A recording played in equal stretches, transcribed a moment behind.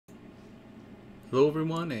Hello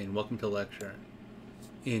everyone and welcome to lecture.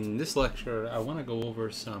 In this lecture I want to go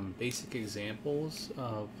over some basic examples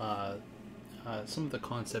of some of the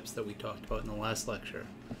concepts that we talked about in the last lecture,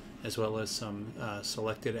 as well as some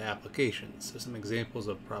selected applications. So some examples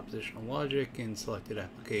of propositional logic and selected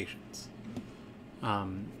applications.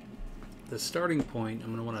 The starting point,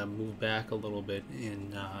 I'm going to want to move back a little bit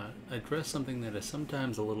and address something that is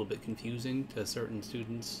sometimes a little bit confusing to certain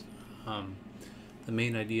students. The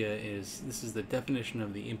main idea is this is the definition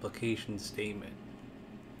of the implication statement.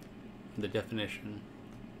 The definition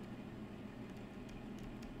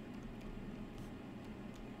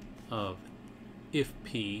of if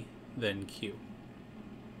P then Q.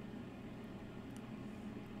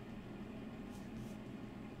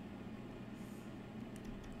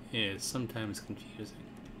 Is sometimes confusing.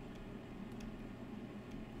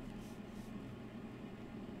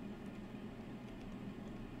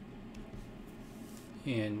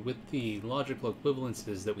 And with the logical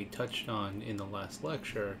equivalences that we touched on in the last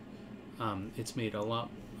lecture, it's made a lot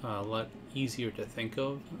easier to think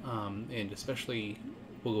of, and especially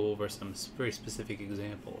we'll go over some very specific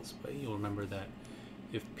examples. But you'll remember that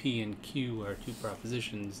if P and Q are two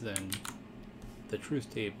propositions, then the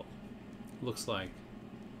truth table looks like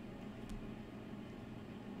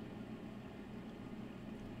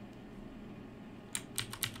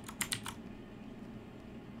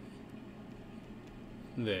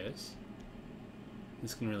this.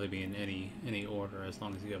 This can really be in any order as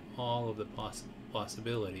long as you have all of the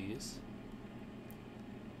possibilities.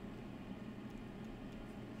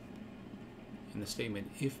 In the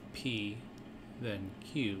statement if P then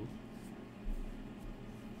Q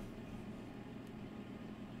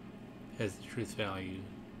has the truth value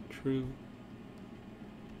true,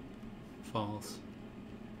 false,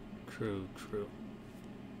 true, true.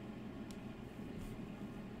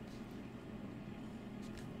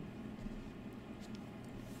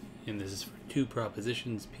 And this is for two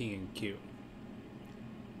propositions P and Q.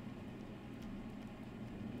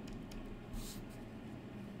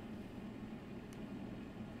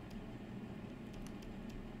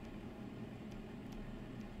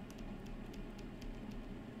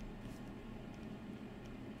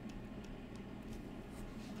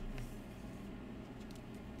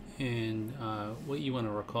 And what you want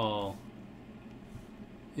to recall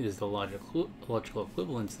is the logical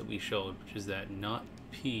equivalence that we showed, which is that not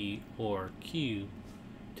P or Q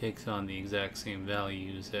takes on the exact same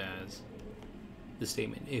values as the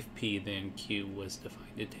statement if P then Q was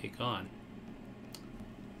defined to take on.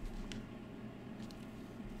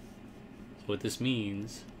 So what this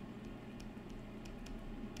means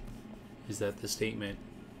is that the statement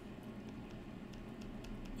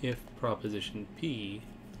if proposition P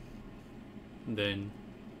then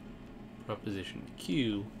proposition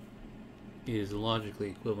Q is logically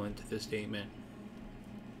equivalent to the statement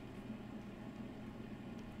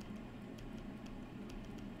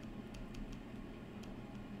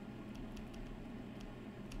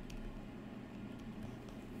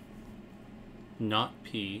not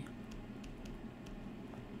P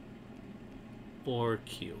or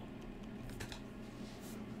Q.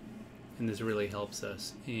 And this really helps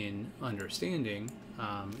us in understanding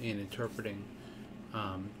and interpreting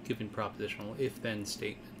given propositional if-then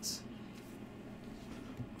statements.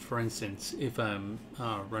 For instance, if I'm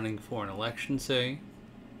running for an election, say,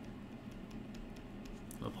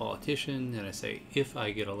 I'm a politician, and I say, if I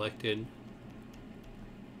get elected,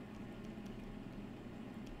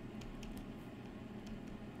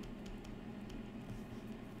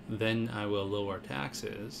 then I will lower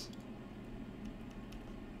taxes.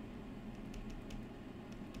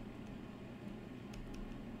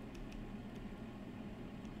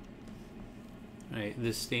 Right,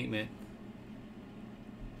 this statement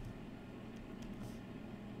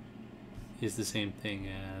is the same thing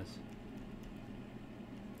as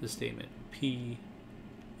the statement P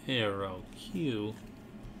arrow Q,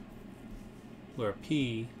 where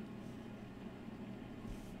P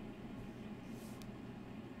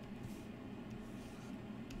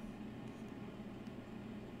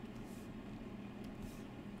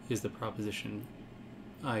is the proposition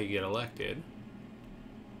I get elected,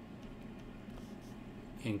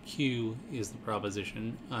 and Q is the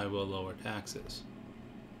proposition I will lower taxes.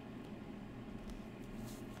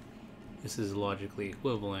 This is logically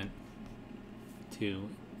equivalent to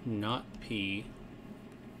not P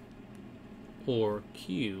or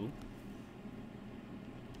Q,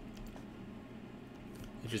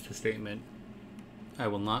 which is the statement I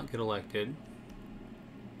will not get elected,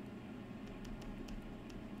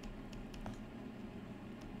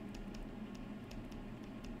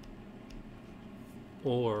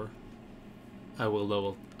 or I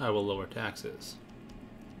will I will lower taxes.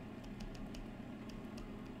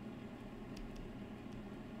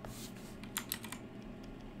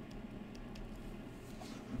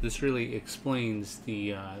 This really explains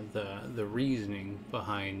the reasoning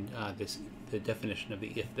behind the definition of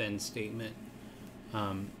the if-then statement,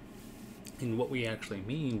 and what we actually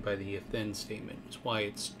mean by the if-then statement. It's why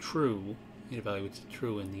it's true. It evaluates it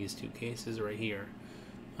true in these two cases right here.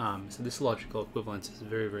 So this logical equivalence is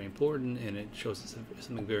very, very important, and it shows us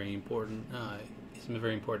something very important, some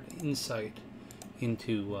very important insight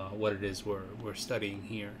into what it is we're studying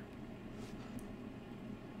here.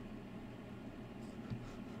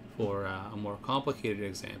 For a more complicated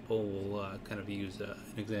example, we'll kind of use an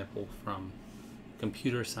example from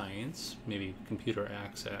computer science, maybe computer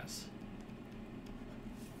access.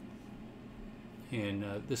 And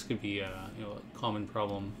this could be a common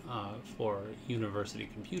problem for university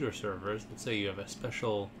computer servers. Let's say you have a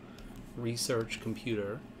special research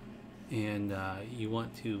computer, and you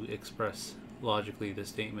want to express logically the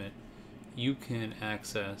statement, you can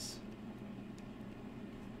access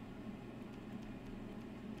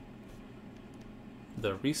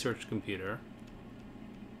the research computer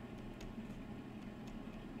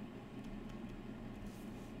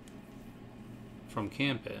from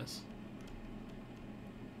campus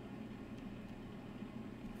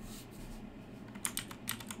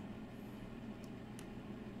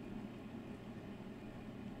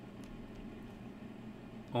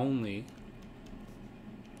only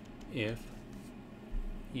if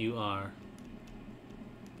you are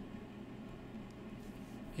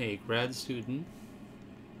a grad student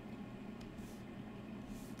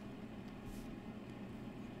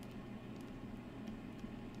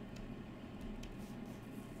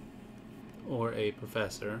or a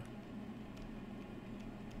professor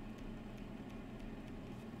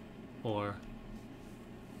or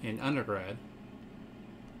an undergrad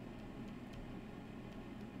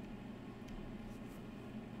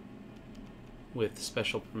with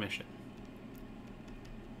special permission.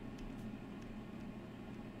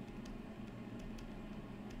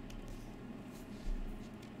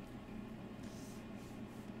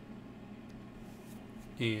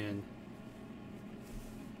 And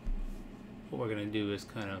what we're going to do is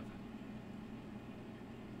kind of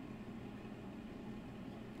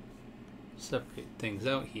separate things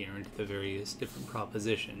out here into the various different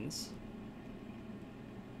propositions.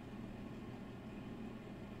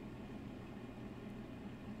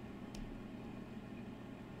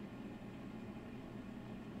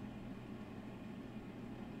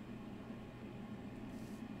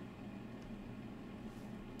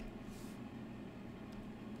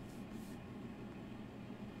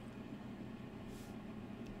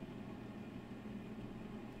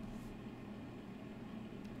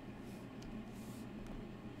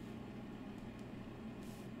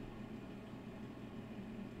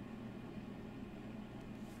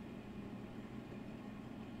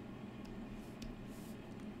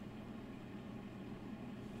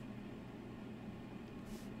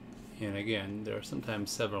 And again, there are sometimes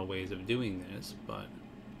several ways of doing this, but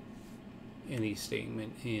any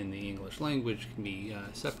statement in the English language can be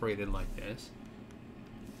separated like this.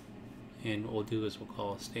 And what we'll do is we'll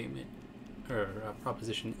call a statement, or a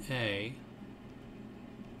proposition A,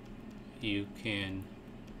 you can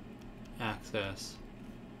access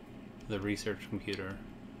the research computer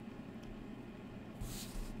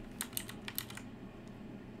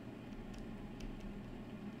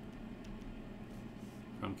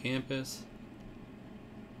from campus.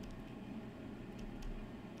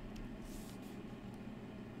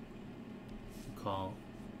 We'll call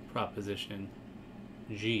proposition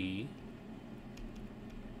G,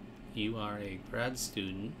 you are a grad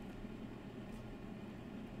student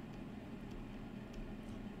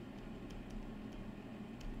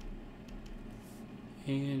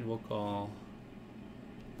and we'll call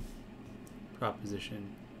proposition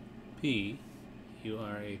P, you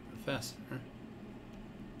are a professor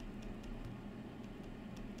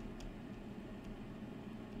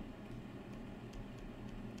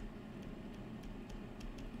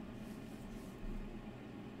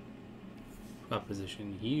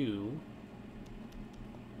proposition U,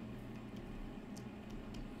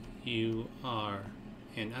 you are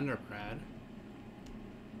an undergrad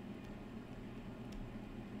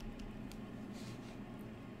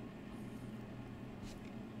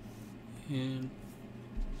and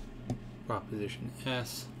proposition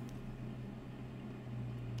S,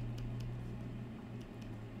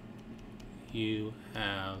 you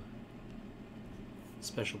have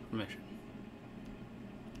special permission.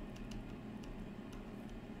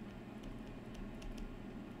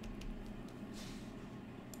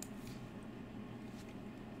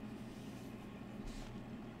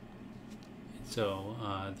 So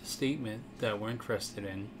the statement that we're interested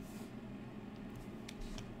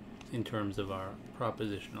in terms of our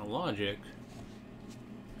propositional logic,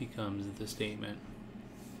 becomes the statement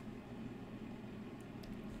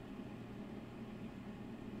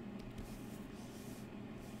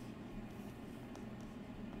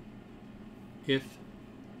if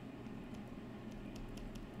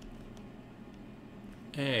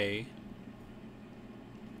A,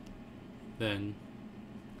 then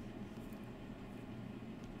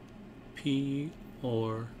P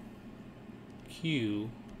or Q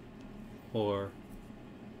or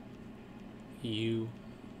U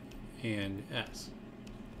and S,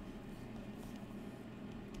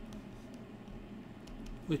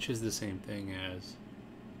 which is the same thing as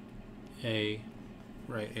A,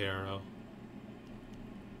 right arrow,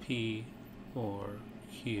 P or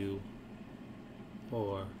Q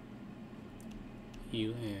or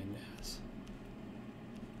U and S.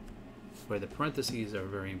 Where the parentheses are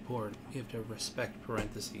very important. You have to respect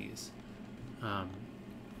parentheses.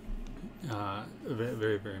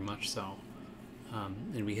 Very, very much so.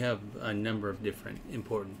 And we have a number of different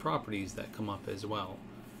important properties that come up as well,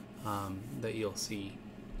 that you'll see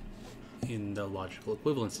in the logical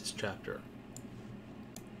equivalences chapter.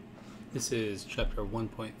 This is chapter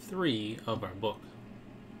 1.3 of our book.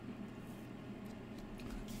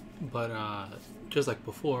 But just like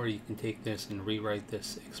before, you can take this and rewrite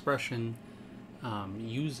this expression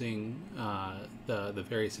using the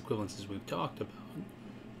various equivalences we've talked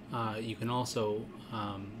about. You can also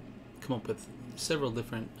come up with several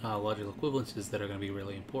different logical equivalences that are going to be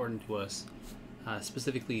really important to us,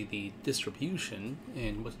 specifically the distribution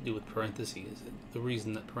and what to do with parentheses. The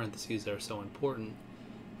reason that parentheses are so important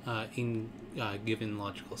in given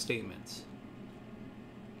logical statements.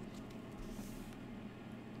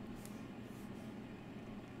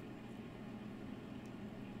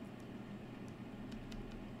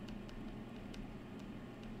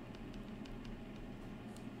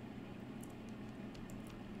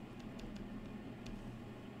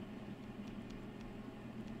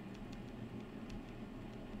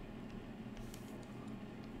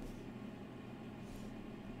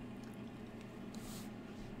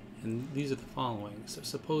 And these are the following. So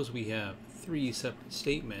suppose we have three separate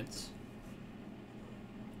statements,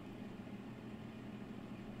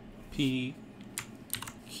 P,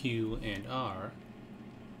 Q, and R,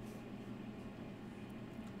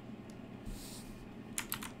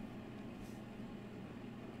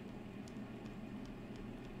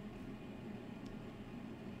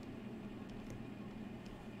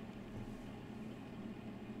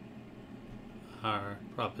 are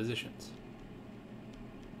propositions.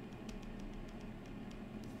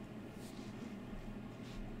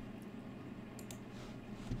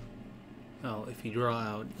 Well, if you draw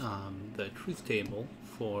out the truth table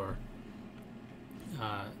for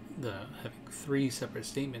having three separate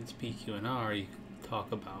statements, P, Q, and R, you can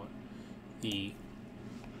talk about the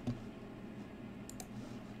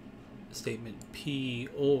statement P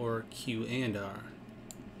or Q and R.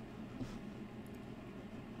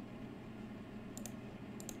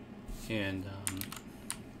 And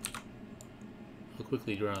I'll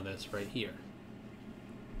quickly draw this right here.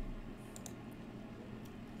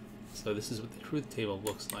 So this is what the truth table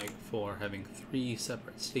looks like for having three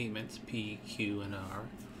separate statements, P, Q, and R,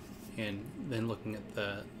 and then looking at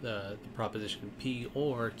the proposition P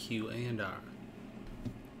or Q and R.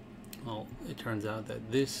 Well, it turns out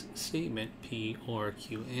that this statement, P or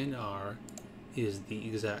Q and R, is the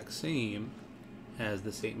exact same as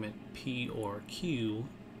the statement P or Q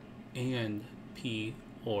and P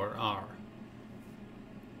or R.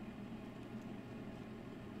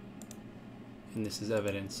 And this is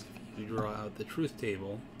evidence if you draw out the truth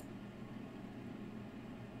table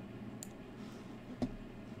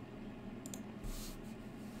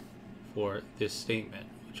for this statement,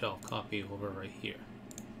 which I'll copy over right here.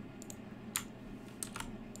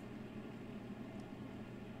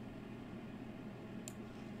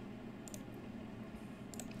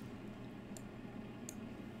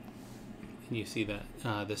 And you see that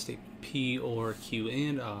the statement P or Q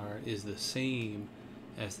and R is the same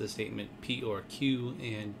as the statement P or Q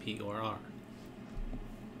and P or R.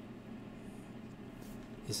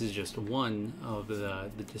 This is just one of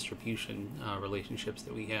the distribution relationships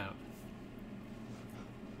that we have.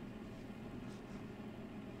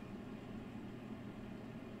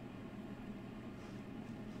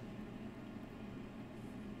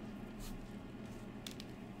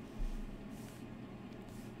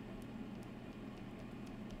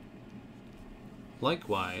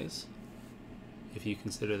 Likewise, if you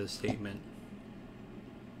consider the statement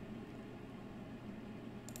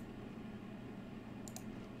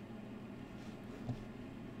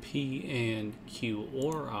P and Q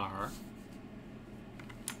or R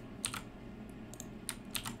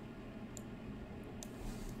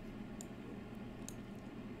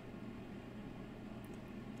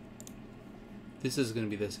this is going to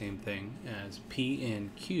be the same thing as P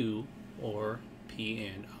and Q or P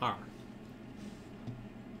and R.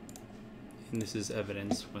 And this is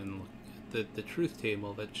evidence when looking at the truth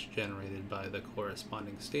table that's generated by the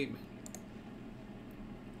corresponding statement.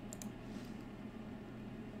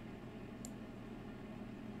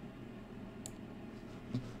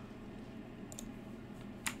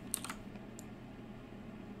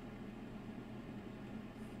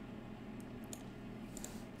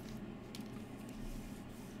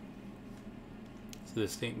 So the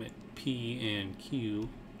statement P and Q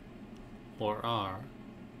or R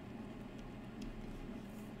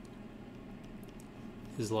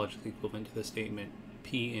is logically equivalent to the statement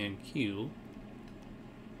P and Q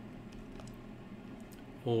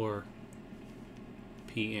or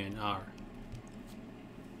P and R.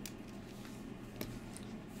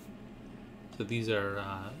 So these are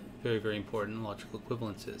very, very important logical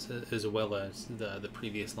equivalences, as well as the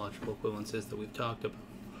previous logical equivalences that we've talked about.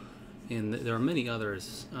 And there are many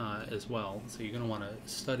others as well, so you're going to want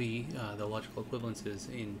to study the logical equivalences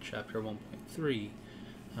in chapter 1.3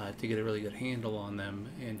 to get a really good handle on them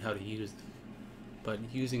and how to use them. But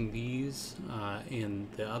using these and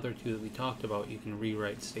the other two that we talked about, you can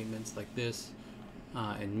rewrite statements like this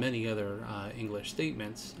and many other English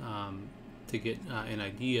statements to get an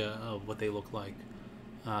idea of what they look like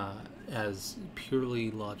as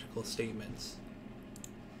purely logical statements.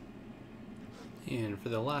 And for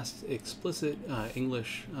the last explicit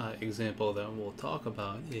English example that we'll talk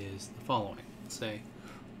about is the following.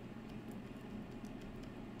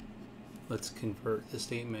 Let's convert the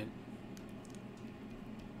statement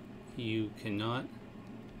 "You cannot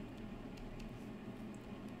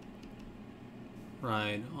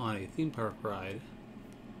ride on a theme park ride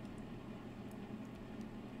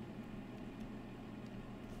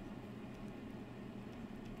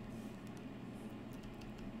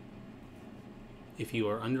if you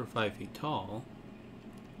are under 5 feet tall,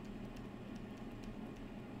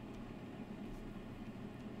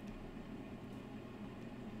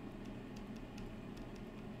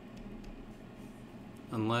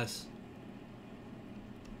 unless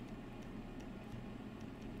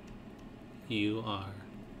you are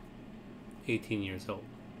 18 years old.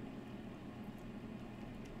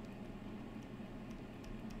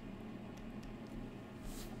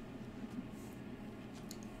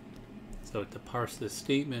 So to parse this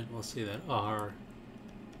statement, we'll see that R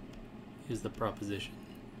is the proposition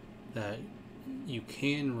that you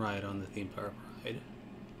can ride on the theme park ride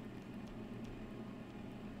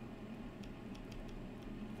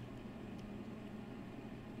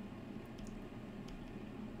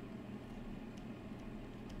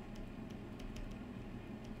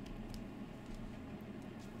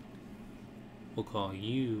we'll call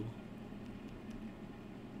U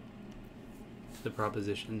the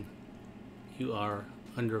proposition you are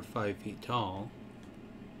under 5 feet tall,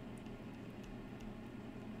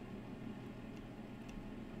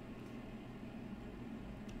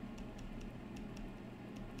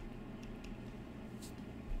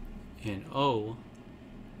 and O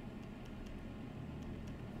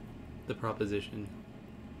the proposition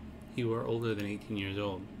you are older than 18 years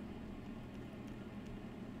old.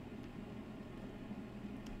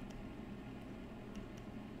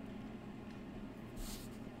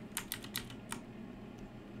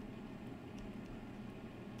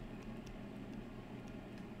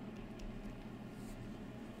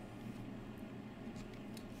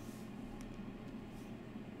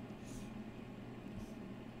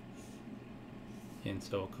 And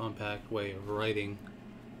so a compact way of writing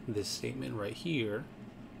this statement right here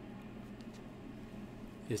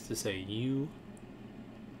is to say U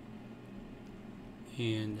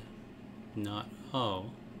and not O.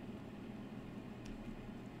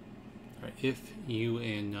 Right, if U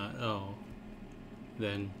and not O,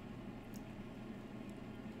 then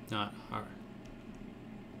not R.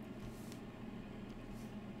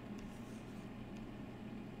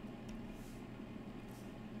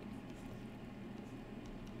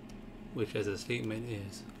 Which as a statement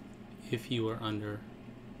is, if you are under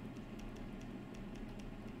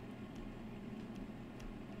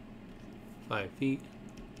 5 feet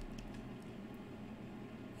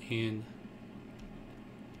and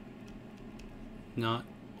not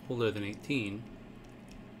older than 18,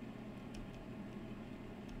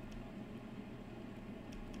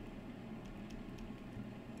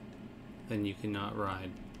 then you cannot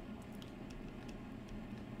ride.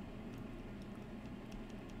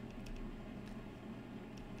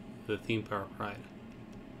 the theme power pride.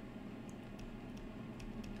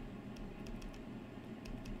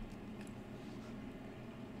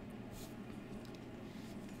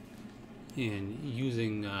 And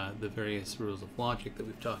using the various rules of logic that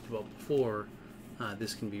we've talked about before,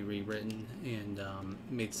 this can be rewritten and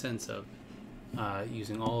made sense of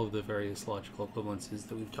using all of the various logical equivalences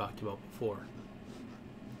that we've talked about before.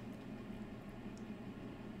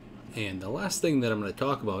 And the last thing that I'm going to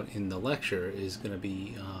talk about in the lecture is going to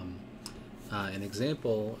be an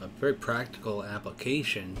example, a very practical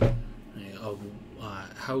application of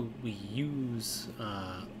how we use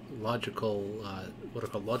logical, what are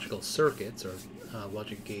called logical circuits or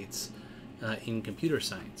logic gates in computer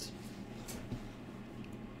science.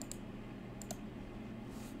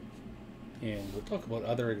 And we'll talk about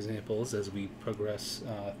other examples as we progress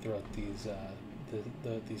throughout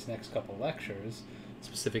these next couple lectures,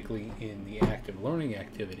 specifically in the active learning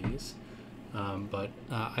activities. But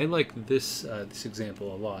I like this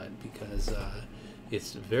example a lot because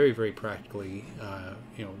it's very, very practically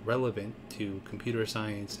relevant to computer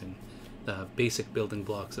science and the basic building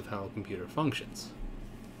blocks of how a computer functions.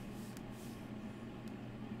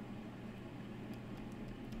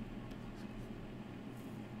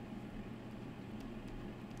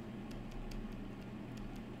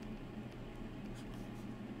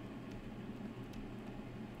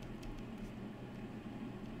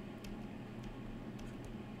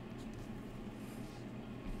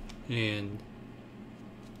 And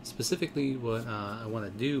specifically what I want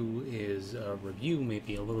to do is review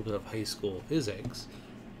maybe a little bit of high school physics.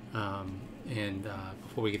 And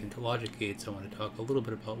before we get into logic gates, I want to talk a little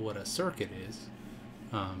bit about what a circuit is.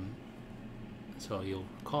 So you'll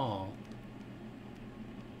recall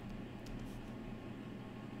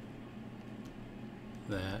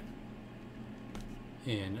that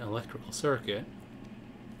in electrical circuit,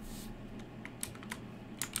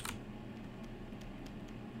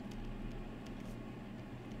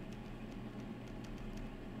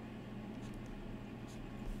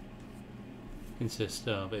 consists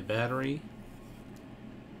of a battery,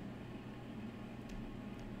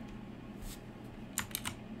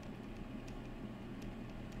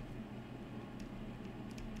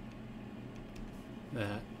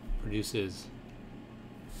 that produces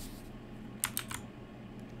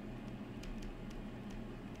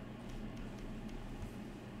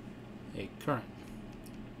a current.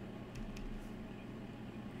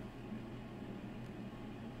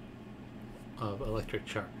 Of electric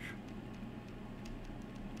charge.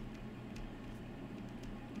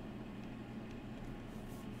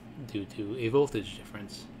 Due to a voltage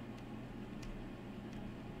difference.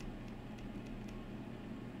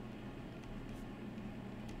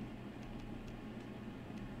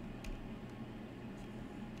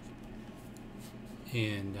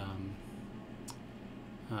 And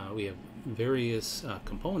we have various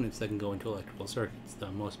components that can go into electrical circuits.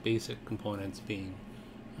 The most basic components being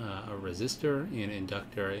a resistor, an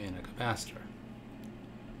inductor, and a capacitor.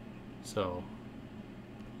 So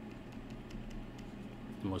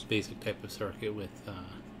the most basic type of circuit with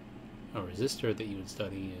a resistor that you would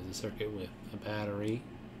study is a circuit with a battery,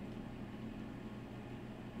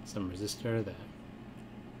 some resistor that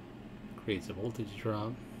creates a voltage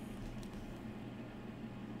drop,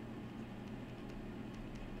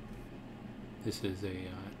 this is a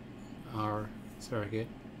R circuit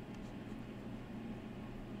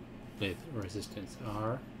with resistance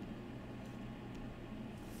R.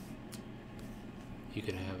 You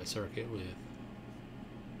could have a circuit with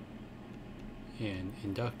an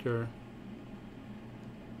inductor,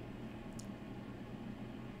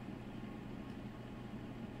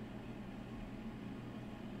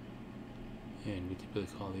 and we typically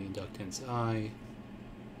call the inductance I.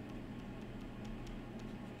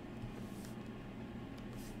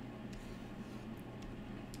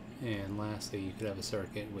 And lastly, you could have a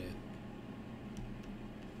circuit with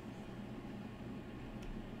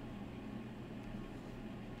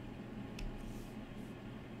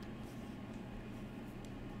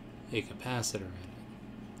a capacitor in it.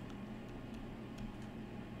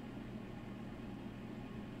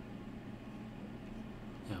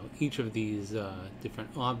 Now, each of these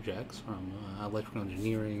different objects from electrical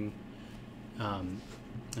engineering and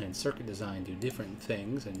circuit design do different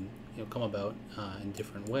things and come about in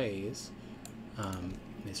different ways.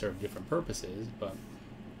 They serve different purposes, but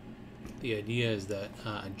the idea is that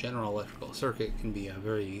a general electrical circuit can be a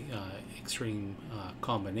very extreme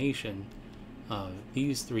combination of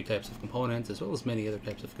these three types of components, as well as many other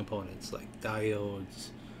types of components like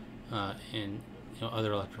diodes and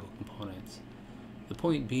other electrical components. The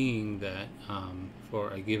point being that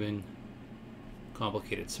for a given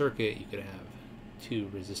complicated circuit, you could have two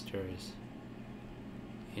resistors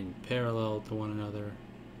in parallel to one another.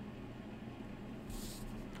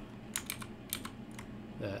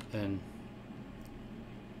 That then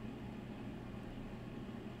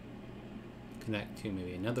connect to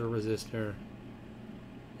maybe another resistor,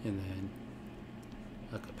 and then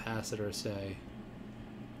a capacitor, say,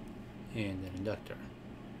 and an inductor.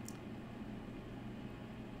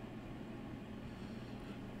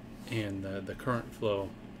 And the current flow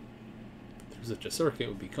through such a circuit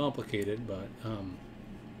would be complicated, but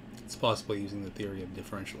it's possible using the theory of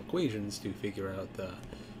differential equations to figure out the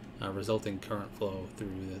resulting current flow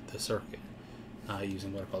through the circuit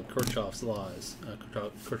using what are called Kirchhoff's laws,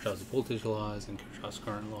 Kirchhoff's voltage laws and Kirchhoff's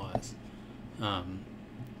current laws.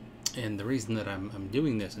 And the reason that I'm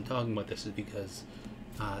doing this and talking about this is because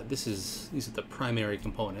these are the primary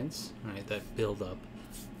components, right, that build up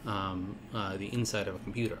the inside of a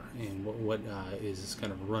computer, and what is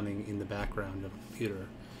kind of running in the background of a computer.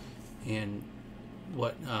 And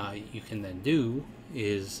what you can then do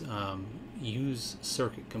is use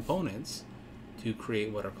circuit components to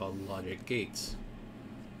create what are called logic gates,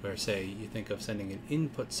 where, say, you think of sending an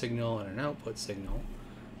input signal and an output signal,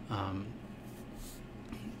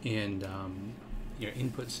 and your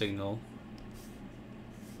input signal,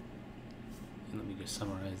 and let me just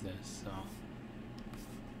summarize this. So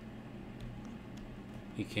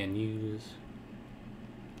you can use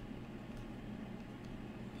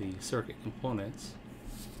the circuit components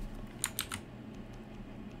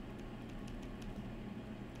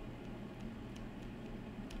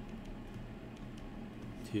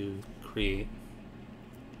to create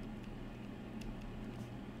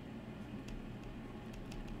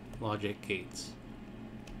logic gates.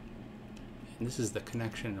 And this is the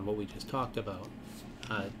connection of what we just talked about,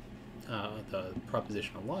 the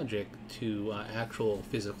propositional logic to actual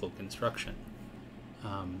physical construction.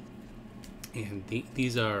 And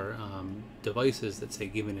these are devices that, say,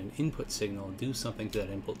 given an input signal, do something to that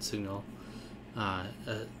input signal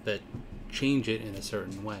that change it in a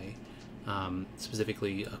certain way,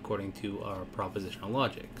 specifically according to our propositional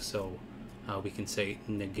logic. So we can, say,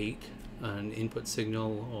 negate an input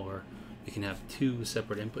signal, or we can have two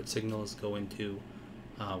separate input signals go into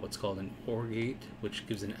what's called an OR gate, which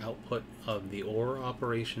gives an output of the OR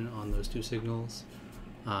operation on those two signals.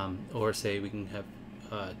 Or, say, we can have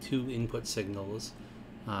two input signals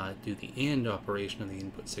do the AND operation on the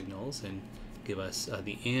input signals and give us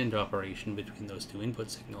the AND operation between those two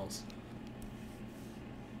input signals.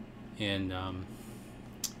 And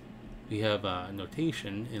we have a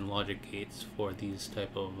notation in logic gates for these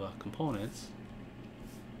type of components.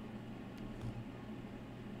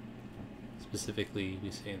 Specifically,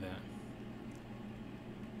 we say that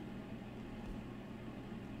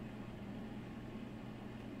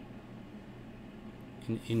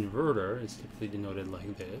an inverter is typically denoted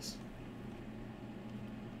like this.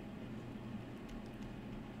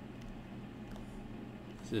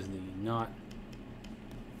 This is the NOT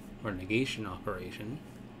or negation operation,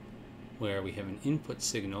 where we have an input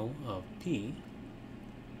signal of P,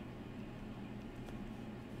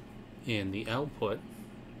 and the output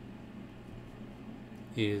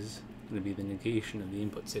is going to be the negation of the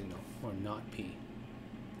input signal, or not P.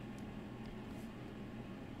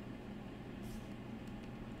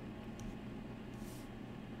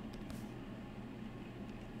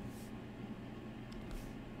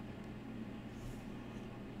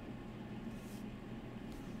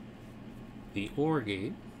 The OR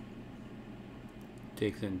gate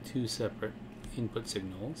takes in two separate input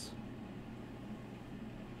signals,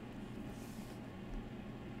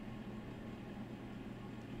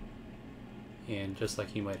 and just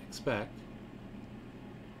like you might expect,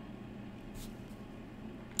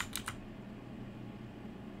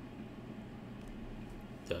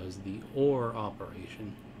 does the OR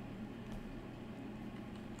operation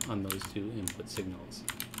on those two input signals.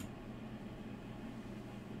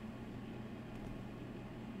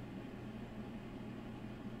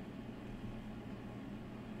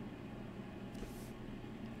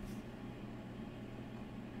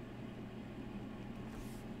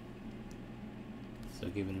 So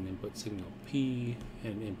given an input signal P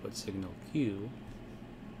and an input signal Q,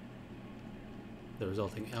 the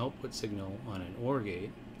resulting output signal on an OR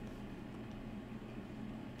gate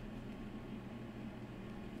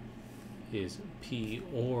is P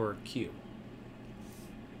or Q.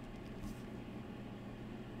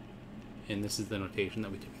 And this is the notation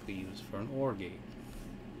that we typically use for an OR gate.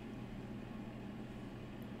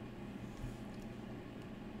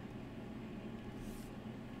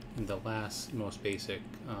 And the last most basic,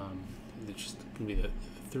 it's just going to be the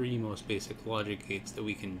three most basic logic gates that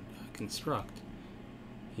we can construct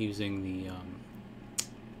using the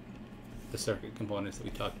the circuit components that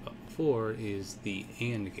we talked about before is the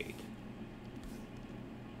AND gate.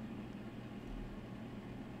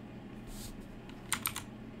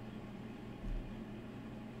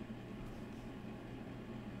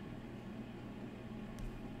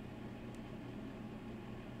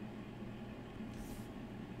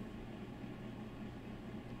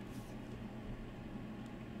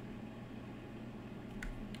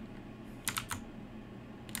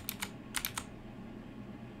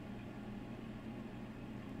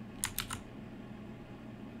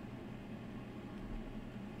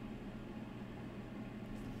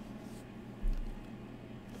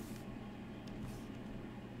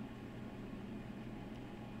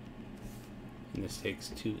 And this takes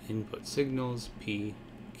two input signals, P,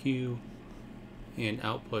 Q, and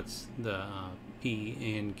outputs the P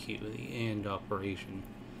and Q, the AND operation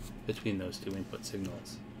between those two input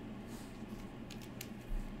signals.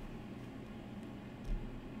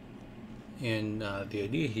 And the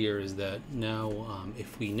idea here is that now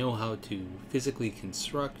if we know how to physically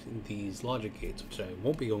construct these logic gates, which I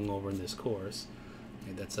won't be going over in this course,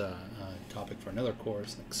 okay, that's a topic for another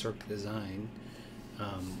course, like circuit design,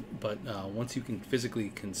 but once you can physically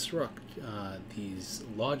construct these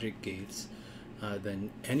logic gates, then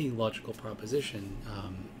any logical proposition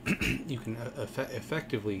you can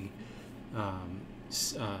effectively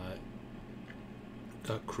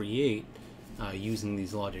create using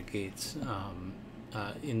these logic gates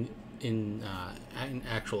in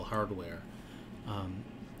actual hardware,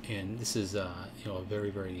 and this is a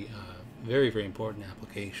very important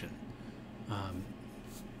application.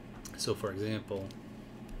 So, for example,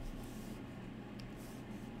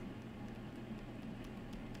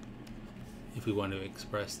 if we want to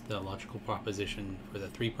express the logical proposition for the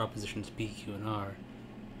three propositions P, Q, and R,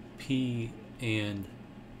 P and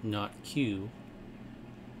not Q,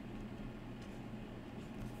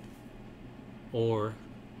 or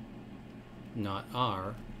not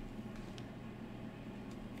R,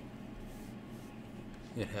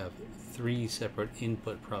 it have three separate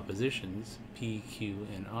input propositions, P, Q,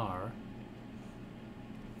 and R.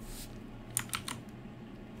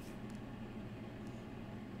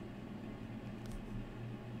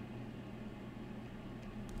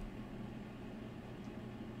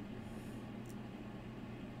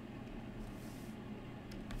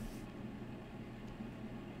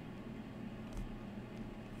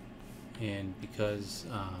 And because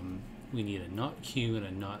we need a not Q and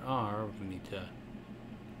a not R, we're going to need to,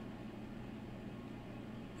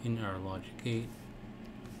 in our logic gate,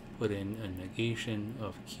 put in a negation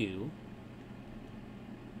of Q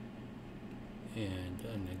and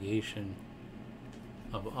a negation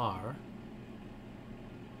of R.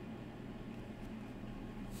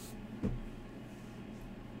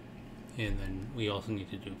 And then we also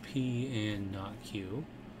need to do P and not Q,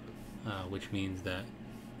 which means that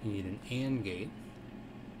you need an AND gate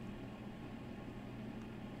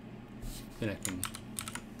connecting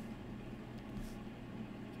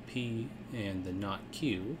P and the not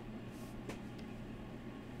Q,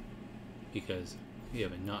 because we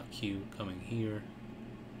have a not Q coming here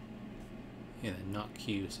and a not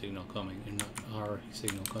Q signal coming, and not R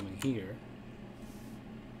signal coming here.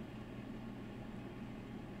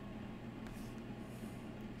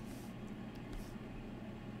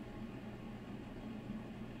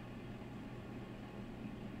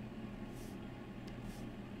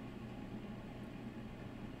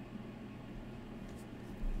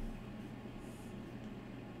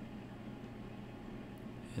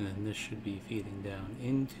 And then this should be feeding down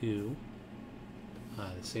into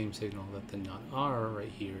the same signal that the not R right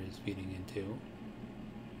here is feeding into.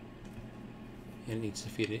 And it needs to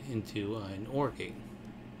feed it into an OR gate.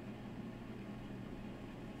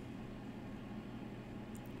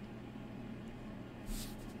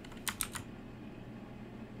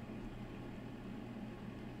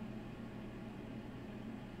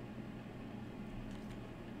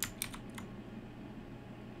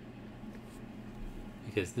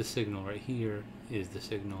 Because this signal right here is the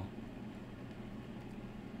signal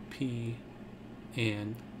P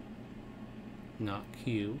and not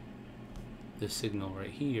Q. This signal right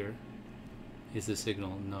here is the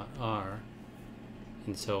signal not R.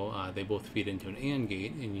 And so they both feed into an AND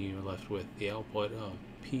gate, and you're left with the output of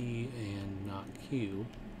P and not Q,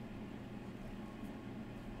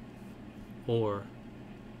 or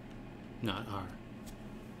not R.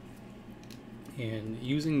 And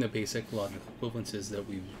using the basic logical equivalences that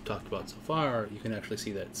we've talked about so far, you can actually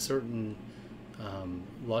see that certain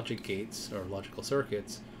logic gates or logical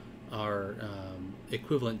circuits are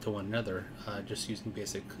equivalent to one another, just using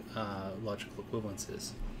basic logical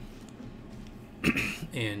equivalences.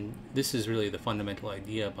 And this is really the fundamental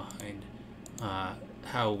idea behind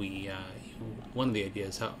how we one of the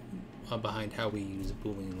ideas behind how we use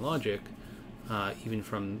Boolean logic, even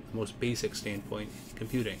from the most basic standpoint in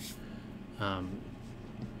computing.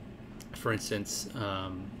 For instance,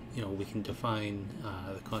 we can define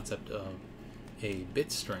the concept of a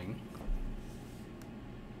bit string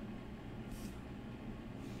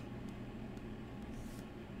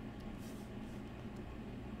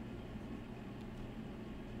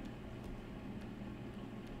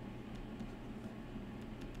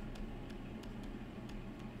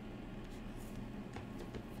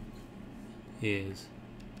is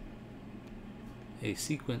a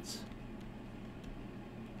sequence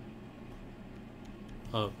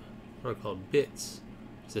of what are called bits.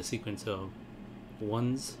 It's a sequence of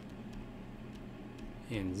ones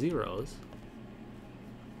and zeros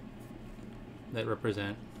that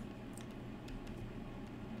represent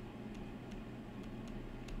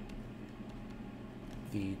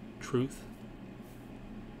the truth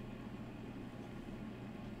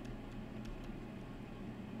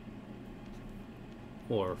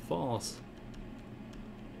or false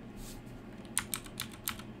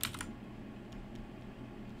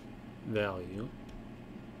value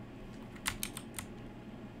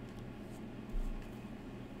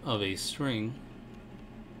of a string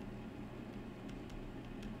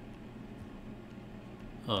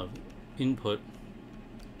of input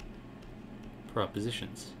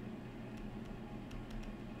propositions.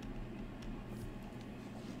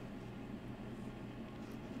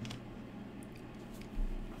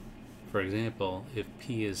 For example, if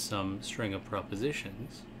P is some string of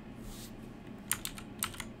propositions,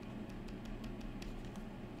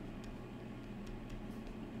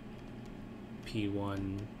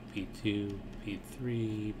 P1, P2,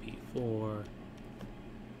 P3, P4,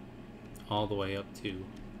 all the way up to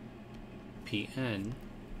Pn,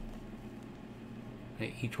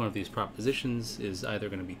 each one of these propositions is either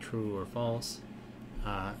going to be true or false,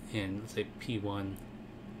 and let's say P1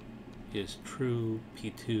 is true,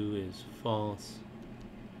 P2 is false,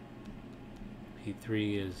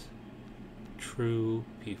 P3 is true,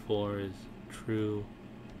 P4 is true,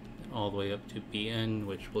 and all the way up to Pn,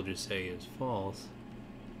 which we'll just say is false.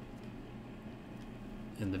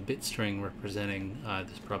 And the bit string representing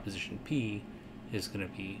this proposition P is going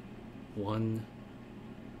to be 1,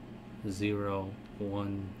 0,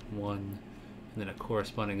 1, 1, and then a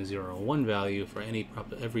corresponding 0, 1 value for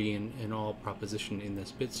every and all proposition in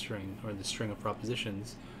this bit string, or the string of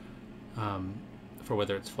propositions, for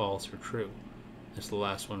whether it's false or true. This the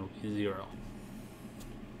last one will be 0.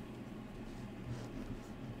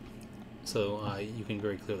 So you can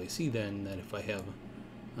very clearly see then that if I have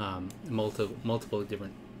multiple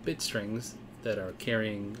different bit strings that are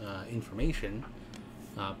carrying information,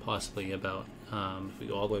 possibly about, if we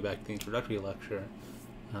go all the way back to the introductory lecture,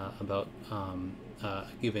 about a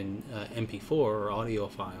given MP4 or audio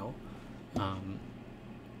file,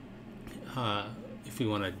 if we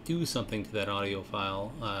want to do something to that audio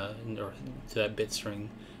file or to that bit string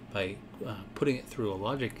by putting it through a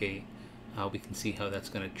logic gate, we can see how that's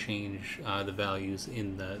going to change the values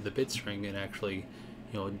in the bit string and actually,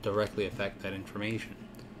 directly affect that information.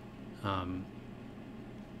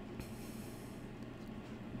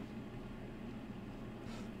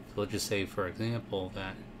 So let's just say, for example,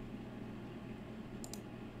 that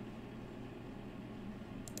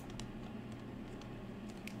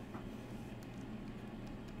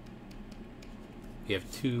we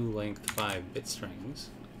have two length 5 bit strings,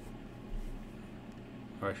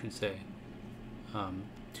 or I should say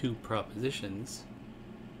two propositions,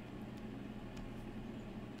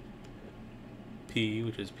 P,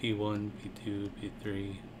 which is P1, P2,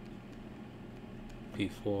 P3,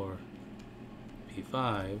 P4,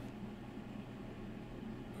 P5,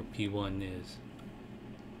 where P1 is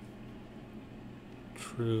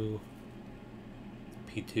true,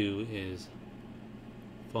 P2 is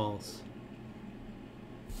false,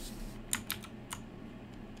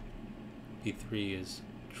 P3 is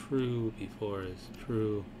true, P4 is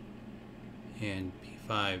true, and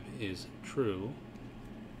P5 is true.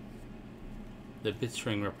 The bit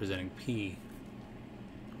string representing P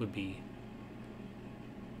would be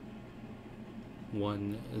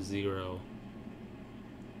 1, 0,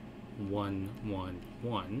 1, 1,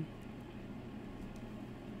 1.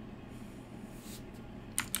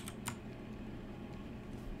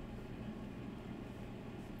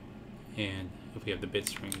 And if we have the bit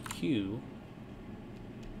string Q,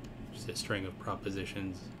 which is a string of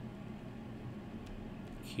propositions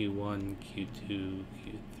Q1, Q2,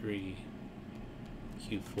 Q3,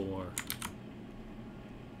 Q4,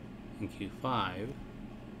 and Q5,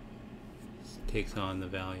 takes on the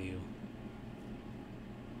value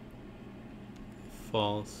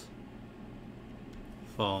false,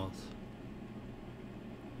 false,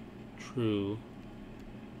 true,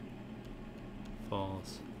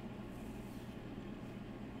 false,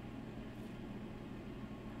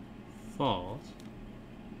 false,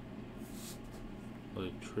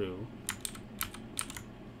 true.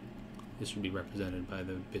 This would be represented by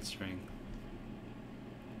the bit string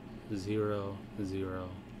 0, 0,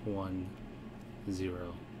 1,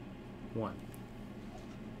 0, 1.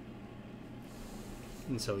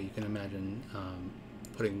 And so you can imagine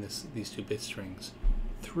putting these two bit strings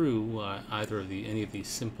through either of any of these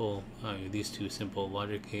simple, these two simple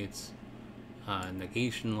logic gates,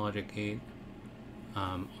 negation logic gate,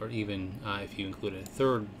 or even if you include a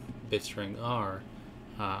third bit string R,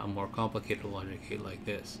 a more complicated logic gate like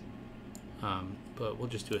this. But we'll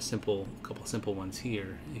just do a couple simple ones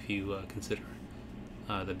here. If you consider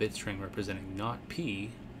the bit string representing not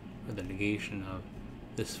P, or the negation of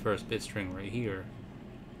this first bit string right here,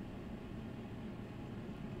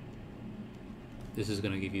 this is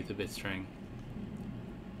going to give you the bit string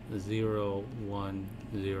 0, 1,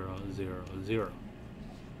 0, 0, 0.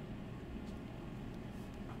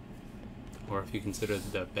 Or if you consider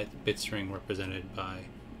the bit string represented by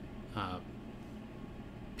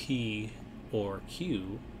P or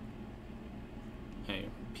Q,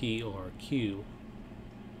 P or Q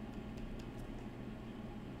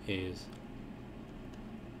is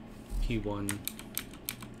P1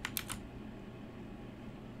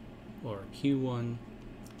 or Q1,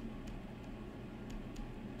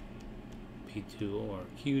 P2 or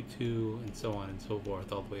Q2, and so on and so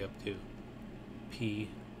forth, all the way up to P5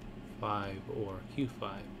 or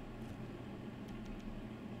Q5.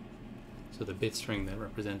 So the bit string that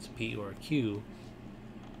represents P or Q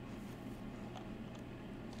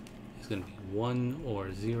is going to be 1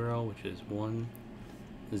 or 0, which is 1,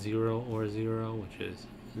 0 or 0, which is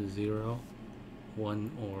 0,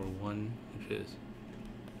 1 or 1, which is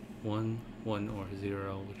 1, 1 or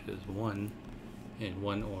 0, which is 1, and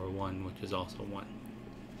 1 or 1, which is also 1.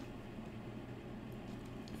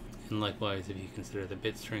 And likewise, if you consider the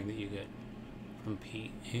bit string that you get from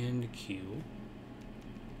P and Q,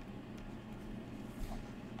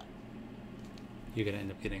 you're going to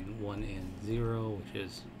end up getting 1 and 0, which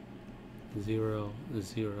is 0,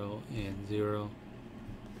 0 and 0,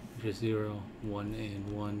 which is 0, 1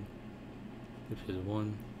 and 1, which is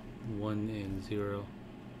 1, 1 and 0,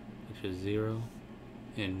 which is 0,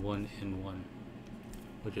 and 1 and 1,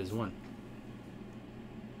 which is 1.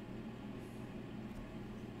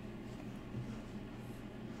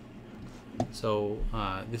 So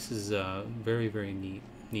this is a very, very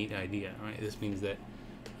neat idea, right? This means that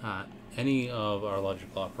any of our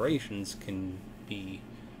logical operations can be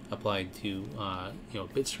applied to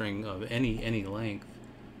bit string of any length,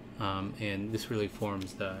 and this really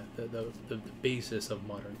forms the basis of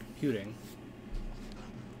modern computing.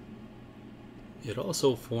 It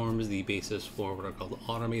also forms the basis for what are called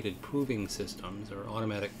automated proving systems, or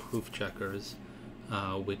automatic proof checkers,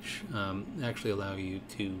 which actually allow you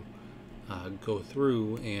to go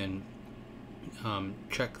through and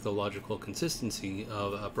check the logical consistency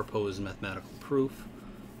of a proposed mathematical proof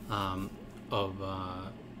of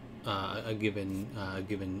a given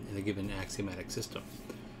axiomatic system.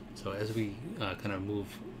 So as we kind of move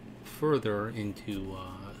further into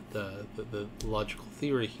the logical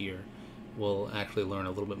theory here, we'll actually learn a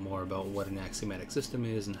little bit more about what an axiomatic system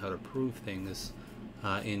is and how to prove things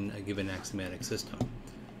in a given axiomatic system.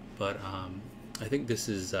 But I think this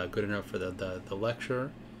is good enough for the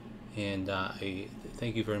lecture, and I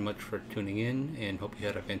thank you very much for tuning in and hope you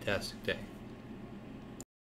had a fantastic day.